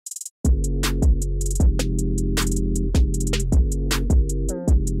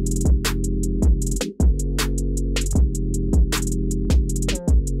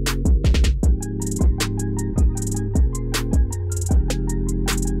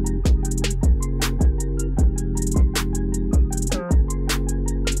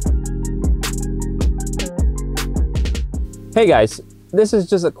Hey guys, this is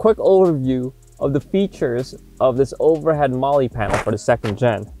just a quick overview of the features of this overhead MOLLE panel for the 2nd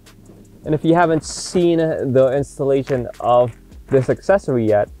gen. And if you haven't seen the installation of this accessory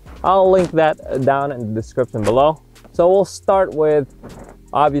yet, I'll link that down in the description below. So we'll start with,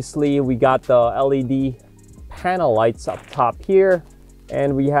 obviously we got the LED panel lights up top here,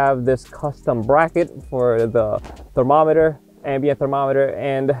 and we have this custom bracket for the thermometer, ambient thermometer,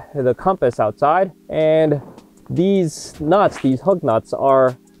 and the compass outside. And these nuts, these hook nuts,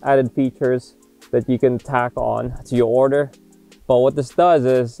 are added features that you can tack on to your order. But what this does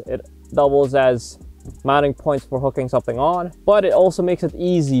is it doubles as mounting points for hooking something on, but it also makes it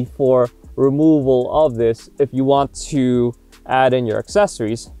easy for removal of this if you want to add in your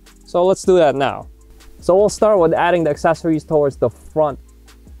accessories. So let's do that now. So we'll start with adding the accessories towards the front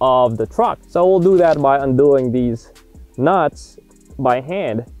of the truck. So we'll do that by undoing these nuts by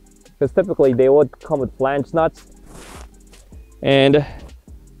hand, because typically they would come with flange nuts, and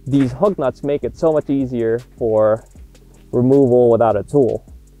these hook nuts make it so much easier for removal without a tool.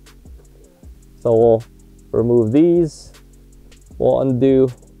 So we'll remove these, we'll undo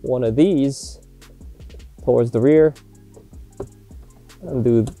one of these towards the rear,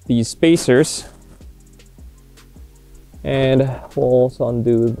 undo these spacers, and we'll also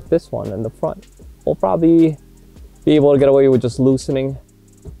undo this one in the front. We'll probably be able to get away with just loosening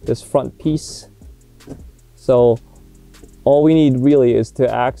this front piece. So all we need really is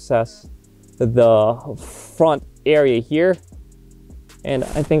to access the front area here, and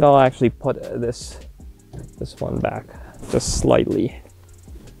I think I'll actually put this one back just slightly.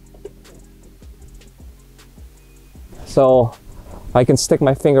 So I can stick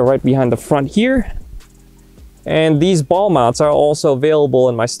my finger right behind the front here. And these ball mounts are also available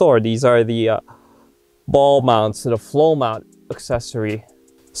in my store. These are the ball mounts, the flow mount accessory.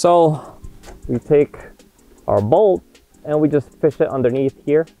 So we take our bolt and we just fish it underneath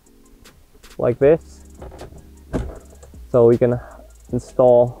here like this, so we can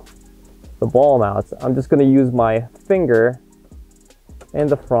install the ball mounts. I'm just going to use my finger in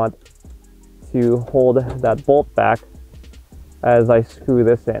the front to hold that bolt back as I screw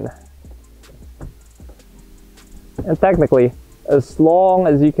this in. And technically, as long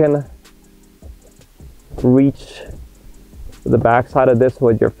as you can reach the back side of this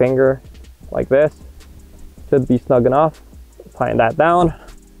with your finger like this, should be snug enough. Tighten that down.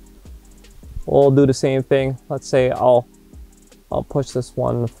 We'll do the same thing. Let's say I'll push this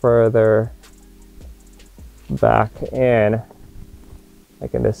one further back in,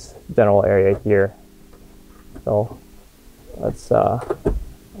 like in this general area here. So let's I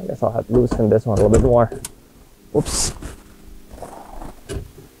guess I'll have to loosen this one a little bit more. Whoops.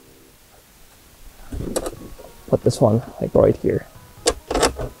 Put this one like right here.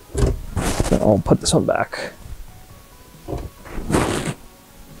 Then I'll put this one back.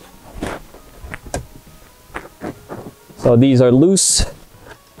 So these are loose.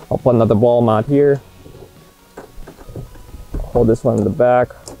 I'll put another ball mount here. Hold this one in the back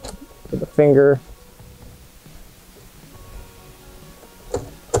with the finger.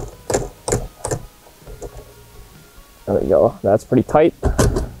 There we go. That's pretty tight.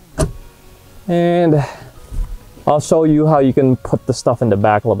 And I'll show you how you can put the stuff in the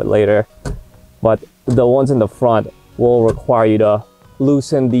back a little bit later. But the ones in the front will require you to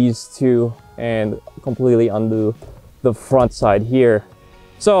loosen these two and completely undo the front side here.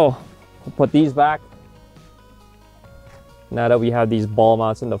 So I'll put these back. Now that we have these ball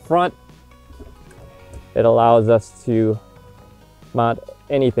mounts in the front, it allows us to mount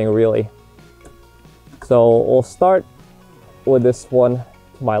anything really. So we'll start with this one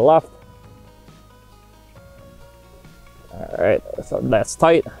to my left. All right, so that's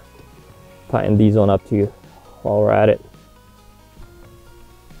tight. Tighten these one up too while we're at it.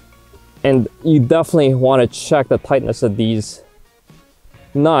 And you definitely want to check the tightness of these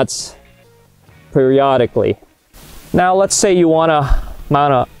nuts periodically. Now let's say you want to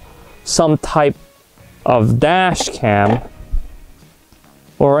mount some type of dash cam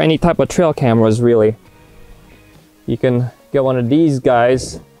or any type of trail cameras really. You can get one of these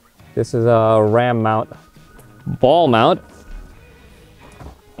guys. This is a ram mount, ball mount,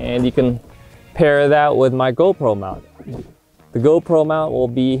 and you can pair that with my GoPro mount. The GoPro mount will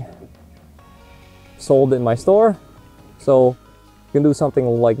be sold in my store, so you can do something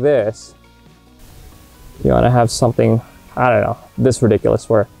like this. You want to have something, I don't know, this ridiculous,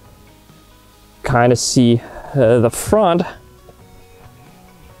 where kind of see the front of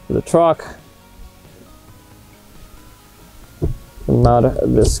the truck. Mount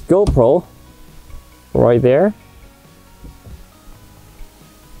this GoPro right there.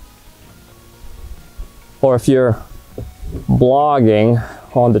 Or if you're blogging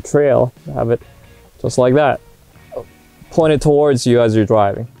on the trail. Have it just like that, pointed towards you as you're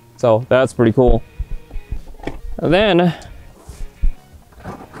driving. So that's pretty cool. And then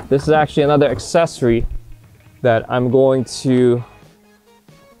this is actually another accessory that I'm going to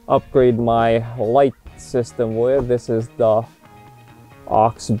upgrade my light system with. This is the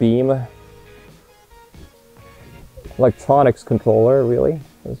aux beam electronics controller, really,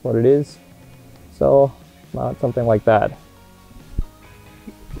 is what it is. So mount something like that.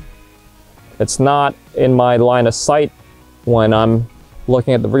 It's not in my line of sight when I'm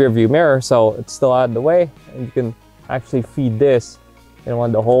looking at the rear view mirror, so it's still out of the way, and you can actually feed this in one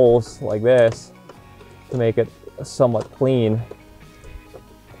of the holes like this to make it somewhat clean.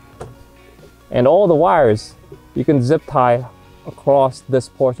 And all the wires you can zip tie across this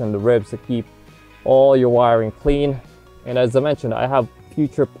portion of the ribs to keep all your wiring clean. And as I mentioned, I have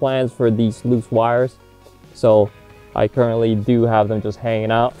future plans for these loose wires, so I currently do have them just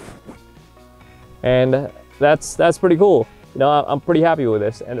hanging out, and that's pretty cool. You know, I'm pretty happy with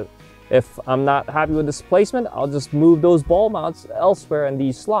this, and if I'm not happy with this placement, I'll just move those ball mounts elsewhere in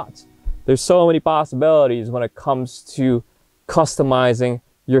these slots. There's so many possibilities when it comes to customizing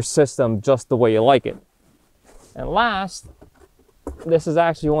your system just the way you like it. And last, this is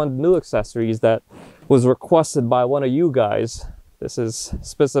actually one of the new accessories that was requested by one of you guys. This is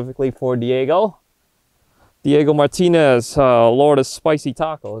specifically for Diego Martinez, Lord of Spicy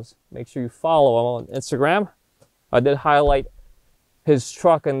Tacos. Make sure you follow him on Instagram. I did highlight his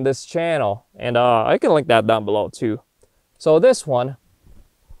truck in this channel, and I can link that down below too. So this one,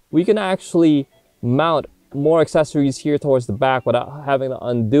 we can actually mount more accessories here towards the back without having to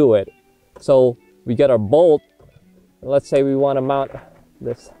undo it. So we get our bolt. Let's say we want to mount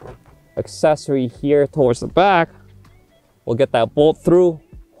this accessory here towards the back. We'll get that bolt through,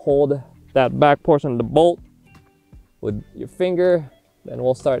 hold that back portion of the bolt with your finger, then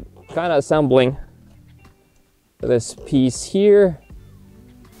we'll start kind of assembling this piece here.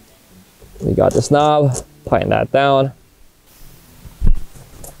 We got this knob, tighten that down,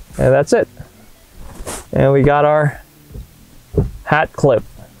 and that's it. And we got our hat clip.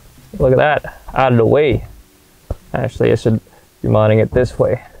 Look at that, out of the way. Actually, I should be mounting it this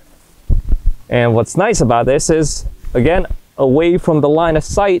way. And what's nice about this is, again, away from the line of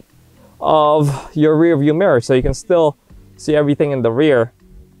sight of your rear view mirror, so you can still see everything in the rear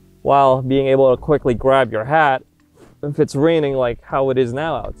while being able to quickly grab your hat if it's raining like how it is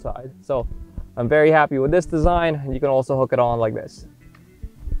now outside. So I'm very happy with this design, and you can also hook it on like this.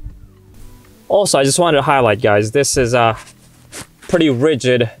 Also, I just wanted to highlight, guys, this is a pretty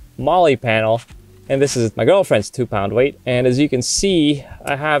rigid MOLLE panel, and this is my girlfriend's 2-pound weight. And as you can see,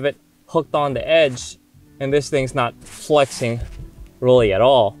 I have it hooked on the edge, and this thing's not flexing really at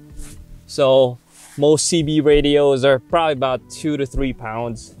all. So most CB radios are probably about 2 to 3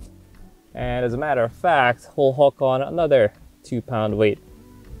 pounds. And as a matter of fact, we'll hook on another 2-pound weight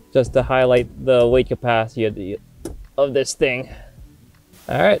just to highlight the weight capacity of this thing.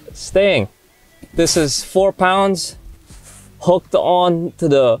 All right, staying. This is 4 pounds hooked on to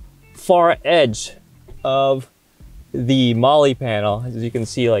the far edge of the MOLLE panel. As you can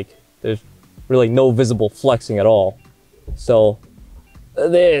see, like, there's really no visible flexing at all. So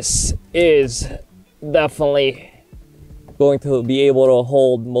this is definitely going to be able to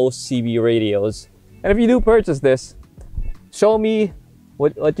hold most CB radios. And if you do purchase this, show me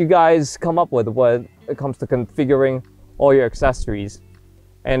what you guys come up with when it comes to configuring all your accessories.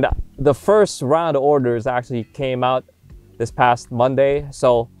 And the first round of orders actually came out this past Monday,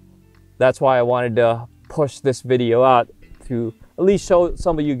 so that's why I wanted to push this video out to at least show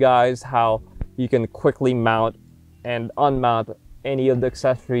some of you guys how you can quickly mount and unmount any of the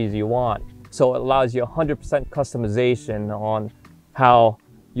accessories you want. So it allows you 100% customization on how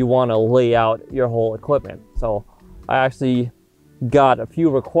you want to lay out your whole equipment. So I actually got a few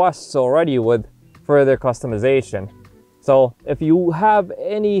requests already with further customization. So if you have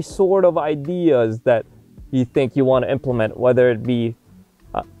any sort of ideas that you think you want to implement, whether it be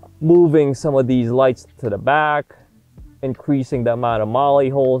moving some of these lights to the back, increasing the amount of MOLLE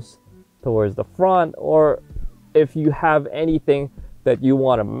holes towards the front, or if you have anything that you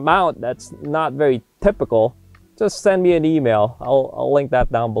want to mount that's not very typical, just send me an email. I'll link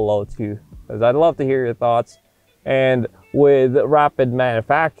that down below too, because I'd love to hear your thoughts. And with rapid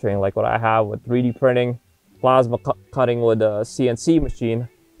manufacturing, like what I have with 3D printing, plasma cutting with a CNC machine,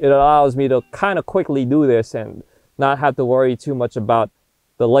 it allows me to kind of quickly do this and not have to worry too much about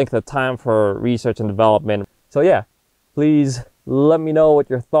the length of time for research and development. So yeah, please let me know what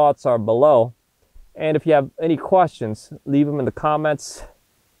your thoughts are below. And if you have any questions, leave them in the comments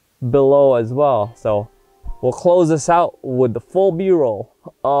below as well. So we'll close this out with the full B-roll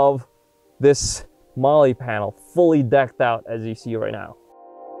of this MOLLE panel, fully decked out as you see right now.